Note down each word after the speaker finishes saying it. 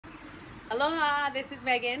Aloha, this is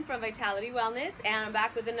Megan from Vitality Wellness, and I'm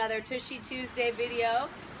back with another Tushy Tuesday video.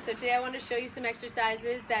 So today I want to show you some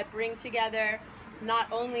exercises that bring together not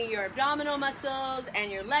only your abdominal muscles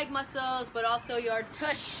and your leg muscles, but also your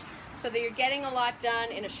tush, so that you're getting a lot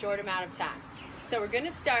done in a short amount of time. So we're going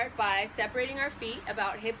to start by separating our feet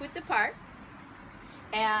about hip width apart,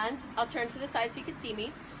 and I'll turn to the side so you can see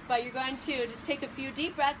me. But you're going to just take a few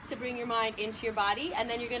deep breaths to bring your mind into your body, and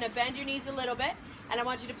then you're going to bend your knees a little bit, and I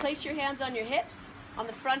want you to place your hands on your hips, on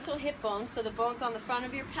the frontal hip bones, so the bones on the front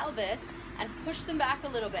of your pelvis, and push them back a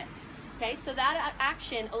little bit. Okay, so that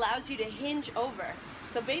action allows you to hinge over.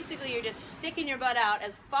 So basically you're just sticking your butt out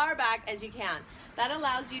as far back as you can. That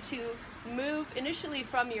allows you to move initially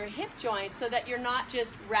from your hip joint so that you're not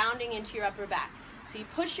just rounding into your upper back. So you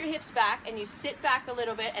push your hips back and you sit back a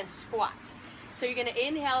little bit and squat. So you're going to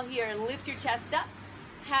inhale here and lift your chest up.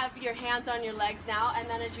 Have your hands on your legs now, and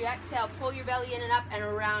then as you exhale, pull your belly in and up and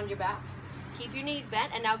around your back. Keep your knees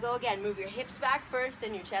bent, and now go again. Move your hips back first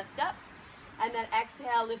and your chest up, and then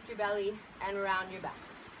exhale, lift your belly and around your back.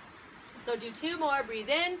 So do two more. Breathe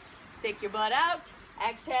in, stick your butt out,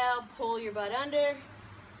 exhale, pull your butt under,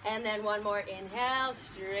 and then one more. Inhale,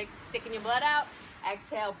 sticking your butt out,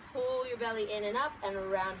 exhale, pull your belly in and up and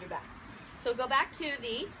around your back. So go back to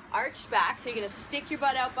the arched back. So you're going to stick your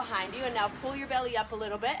butt out behind you, and now pull your belly up a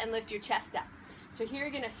little bit and lift your chest up. So here you're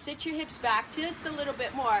going to sit your hips back just a little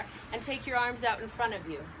bit more and take your arms out in front of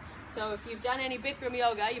you. So if you've done any Bikram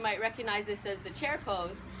yoga, you might recognize this as the chair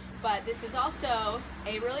pose, but this is also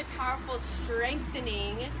a really powerful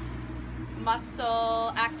strengthening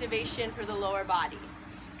muscle activation for the lower body.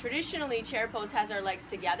 Traditionally, chair pose has our legs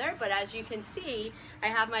together, but as you can see, I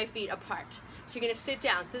have my feet apart. So you're going to sit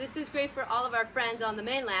down. So this is great for all of our friends on the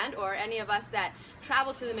mainland, or any of us that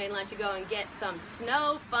travel to the mainland to go and get some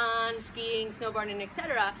snow fun, skiing, snowboarding,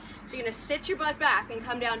 etc. So you're going to sit your butt back and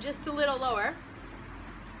come down just a little lower.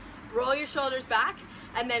 Roll your shoulders back,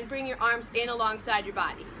 and then bring your arms in alongside your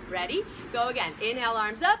body. Ready? Go again. Inhale,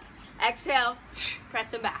 arms up. Exhale,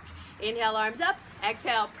 press them back. Inhale, arms up.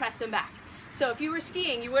 Exhale, press them back. So if you were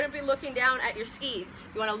skiing, you wouldn't be looking down at your skis.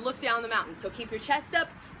 You want to look down the mountain. So keep your chest up,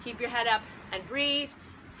 keep your head up, and breathe.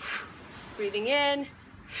 Breathing in,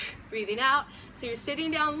 breathing out. So you're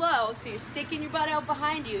sitting down low, so you're sticking your butt out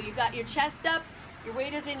behind you. You've got your chest up, your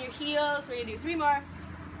weight is in your heels. We're going to do 3 more.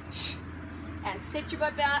 And sit your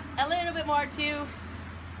butt back a little bit more, 2.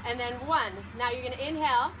 And then 1. Now you're going to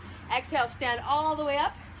inhale, exhale, stand all the way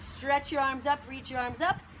up. Stretch your arms up, reach your arms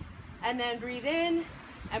up. And then breathe in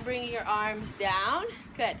and bring your arms down.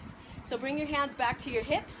 Good. So bring your hands back to your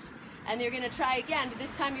hips, and you're going to try again, but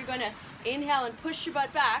this time you're going to inhale and push your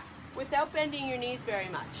butt back without bending your knees very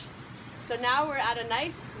much. So now we're at a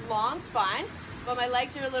nice long spine, but my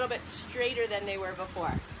legs are a little bit straighter than they were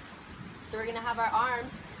before. So we're going to have our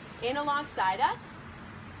arms in alongside us.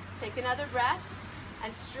 Take another breath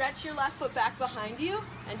and stretch your left foot back behind you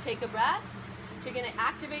and take a breath. So you're going to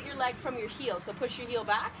activate your leg from your heel. So push your heel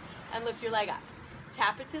back and lift your leg up.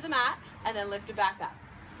 Tap it to the mat and then lift it back up.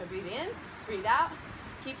 So breathe in, breathe out,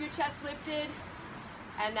 keep your chest lifted,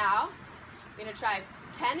 and now we're going to try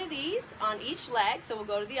 10 of these on each leg. So we'll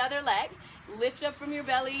go to the other leg, lift up from your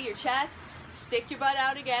belly, your chest, stick your butt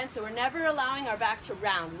out again. So we're never allowing our back to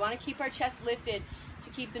round. We want to keep our chest lifted to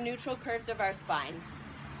keep the neutral curves of our spine.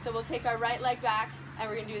 So we'll take our right leg back, and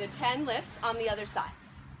we're going to do the 10 lifts on the other side.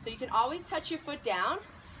 So you can always touch your foot down,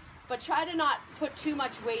 but try to not put too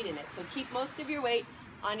much weight in it. So keep most of your weight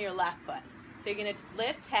on your left foot. So you're going to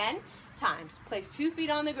lift 10 times. Place 2 feet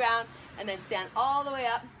on the ground, and then stand all the way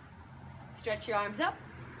up. Stretch your arms up,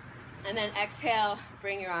 and then exhale,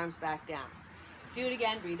 bring your arms back down. Do it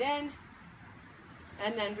again. Breathe in,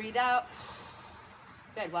 and then breathe out.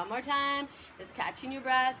 Good. One more time. Just catching your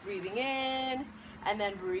breath, breathing in, and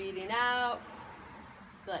then breathing out.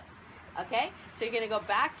 Good. Okay, so you're going to go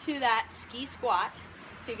back to that ski squat.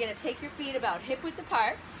 So you're going to take your feet about hip width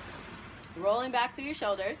apart, rolling back through your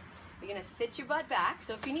shoulders. You're going to sit your butt back.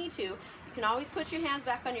 So if you need to, you can always put your hands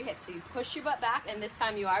back on your hips. So you push your butt back, and this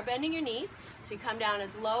time you are bending your knees. So you come down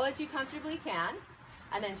as low as you comfortably can,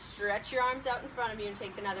 and then stretch your arms out in front of you and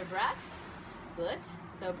take another breath. Good.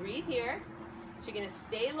 So breathe here. So you're going to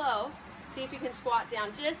stay low. See if you can squat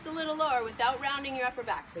down just a little lower without rounding your upper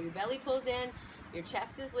back. So your belly pulls in, your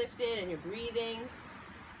chest is lifted, and you're breathing.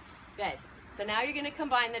 Good. So now you're going to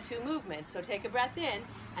combine the 2 movements. So take a breath in,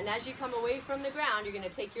 and as you come away from the ground, you're going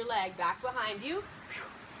to take your leg back behind you.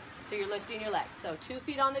 So you're lifting your leg. So 2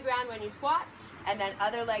 feet on the ground when you squat, and then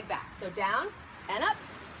other leg back. So down and up,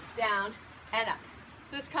 down and up.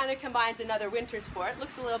 So this kind of combines another winter sport.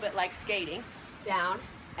 Looks a little bit like skating. Down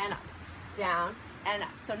and up, down and up.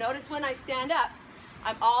 So notice when I stand up,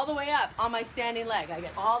 I'm all the way up on my standing leg. I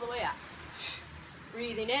get all the way up.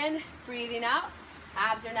 Breathing in, breathing out.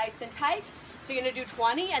 Abs are nice and tight. So you're gonna do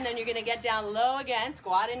 20 and then you're gonna get down low again,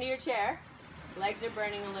 squat into your chair. Legs are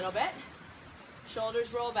burning a little bit.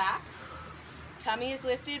 Shoulders roll back. Tummy is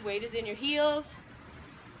lifted, weight is in your heels.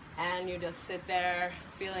 And you just sit there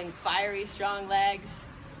feeling fiery, strong legs.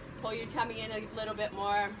 Pull your tummy in a little bit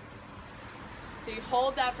more. So you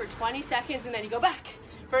hold that for 20 seconds and then you go back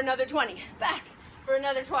for another 20, back for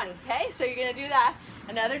another 20, okay? So you're gonna do that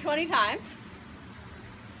another 20 times.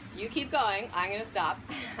 You keep going, I'm gonna stop,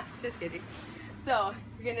 just kidding. So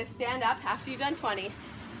you're gonna stand up after you've done 20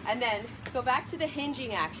 and then go back to the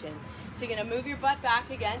hinging action. So you're gonna move your butt back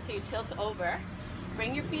again so you tilt over.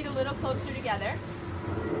 Bring your feet a little closer together.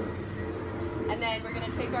 And then we're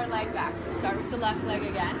gonna take our leg back. So start with the left leg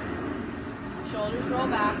again. Shoulders roll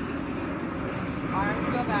back. Arms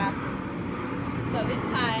go back. So this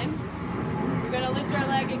time, we're gonna lift our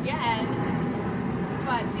leg again,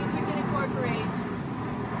 but see if we can incorporate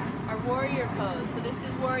our warrior pose. So this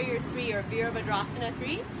is warrior 3 or Virabhadrasana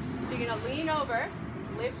 3. So you're gonna lean over,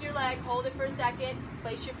 lift your leg, hold it for a second,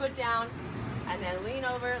 place your foot down, and then lean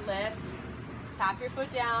over, lift, tap your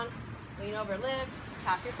foot down, lean over, lift,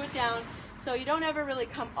 tap your foot down. So you don't ever really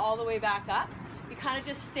come all the way back up. You kind of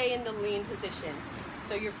just stay in the lean position.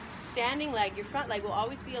 So your standing leg, your front leg will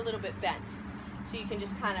always be a little bit bent. So you can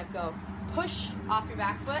just kind of go push off your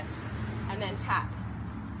back foot and then tap.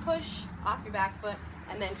 Push off your back foot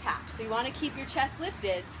and then tap. So you want to keep your chest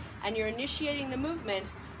lifted and you're initiating the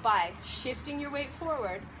movement by shifting your weight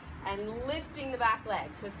forward and lifting the back leg.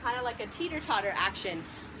 So it's kind of like a teeter-totter action.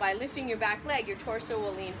 By lifting your back leg, your torso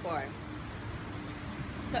will lean forward.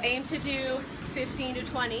 So aim to do 15 to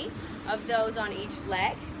 20 of those on each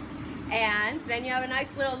leg. And then you have a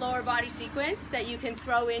nice little lower body sequence that you can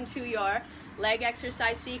throw into your leg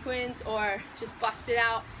exercise sequence or just bust it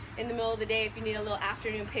out in the middle of the day if you need a little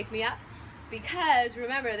afternoon pick-me-up. Because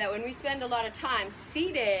remember that when we spend a lot of time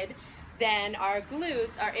seated, then our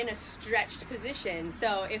glutes are in a stretched position.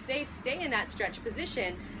 So if they stay in that stretched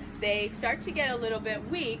position, they start to get a little bit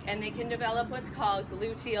weak and they can develop what's called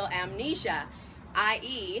gluteal amnesia,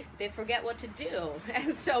 i.e. they forget what to do.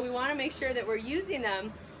 And so we want to make sure that we're using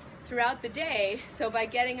them throughout the day. So by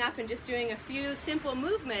getting up and just doing a few simple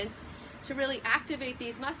movements to really activate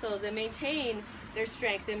these muscles and maintain their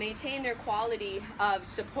strength and maintain their quality of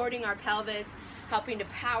supporting our pelvis, helping to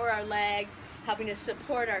power our legs, helping to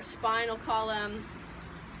support our spinal column.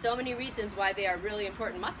 So many reasons why they are really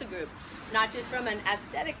important muscle group, not just from an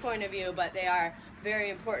aesthetic point of view, but they are very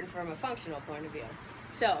important from a functional point of view.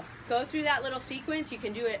 So go through that little sequence. You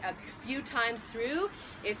can do it a few times through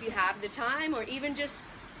if you have the time, or even just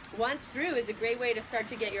once through is a great way to start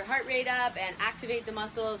to get your heart rate up and activate the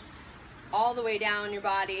muscles all the way down your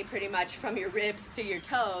body, pretty much from your ribs to your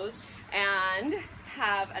toes. And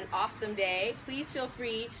have an awesome day. Please feel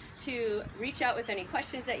free to reach out with any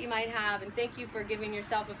questions that you might have, and thank you for giving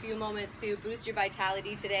yourself a few moments to boost your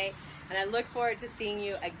vitality today. And I look forward to seeing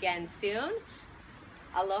you again soon.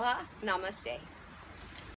 Aloha, namaste.